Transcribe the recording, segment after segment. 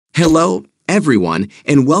Hello, everyone,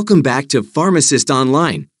 and welcome back to Pharmacist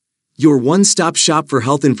Online, your one-stop shop for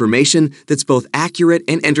health information that's both accurate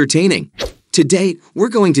and entertaining. Today, we're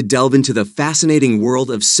going to delve into the fascinating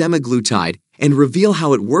world of semaglutide and reveal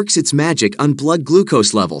how it works its magic on blood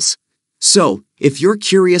glucose levels. So, if you're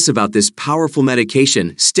curious about this powerful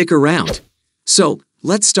medication, stick around. So,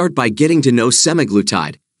 let's start by getting to know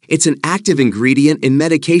semaglutide. It's an active ingredient in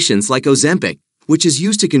medications like Ozempic, which is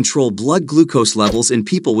used to control blood glucose levels in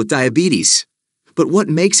people with diabetes. But what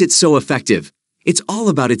makes it so effective? It's all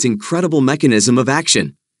about its incredible mechanism of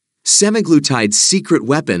action. Semaglutide's secret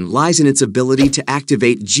weapon lies in its ability to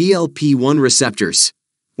activate GLP-1 receptors.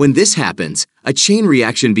 When this happens, a chain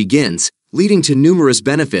reaction begins, leading to numerous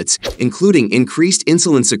benefits, including increased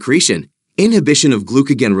insulin secretion, inhibition of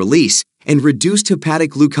glucagon release, and reduced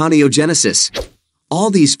hepatic gluconeogenesis. All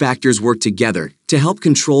these factors work together to help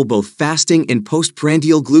control both fasting and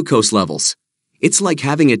postprandial glucose levels. It's like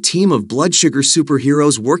having a team of blood sugar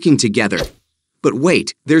superheroes working together. But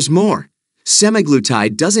wait, there's more.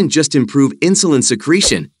 Semaglutide doesn't just improve insulin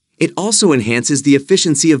secretion, it also enhances the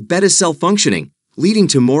efficiency of beta cell functioning, leading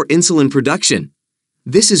to more insulin production.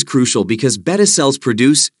 This is crucial because beta cells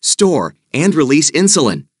produce, store, and release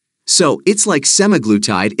insulin. So it's like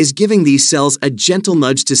semaglutide is giving these cells a gentle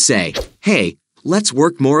nudge to say, hey, let's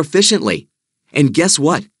work more efficiently. And guess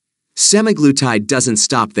what? Semaglutide doesn't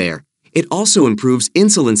stop there. It also improves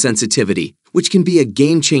insulin sensitivity, which can be a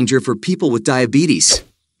game changer for people with diabetes.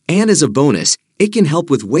 And as a bonus, it can help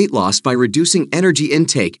with weight loss by reducing energy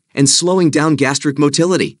intake and slowing down gastric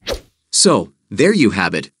motility. So, there you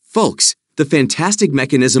have it, folks, the fantastic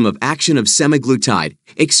mechanism of action of semaglutide,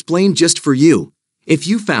 explained just for you. If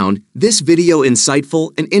you found this video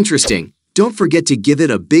insightful and interesting, don't forget to give it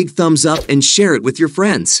a big thumbs up and share it with your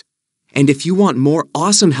friends. And if you want more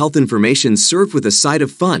awesome health information served with a side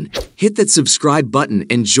of fun, hit that subscribe button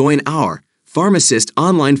and join our Pharmacist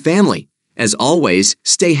Online family. As always,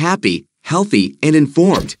 stay happy, healthy, and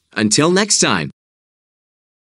informed. Until next time.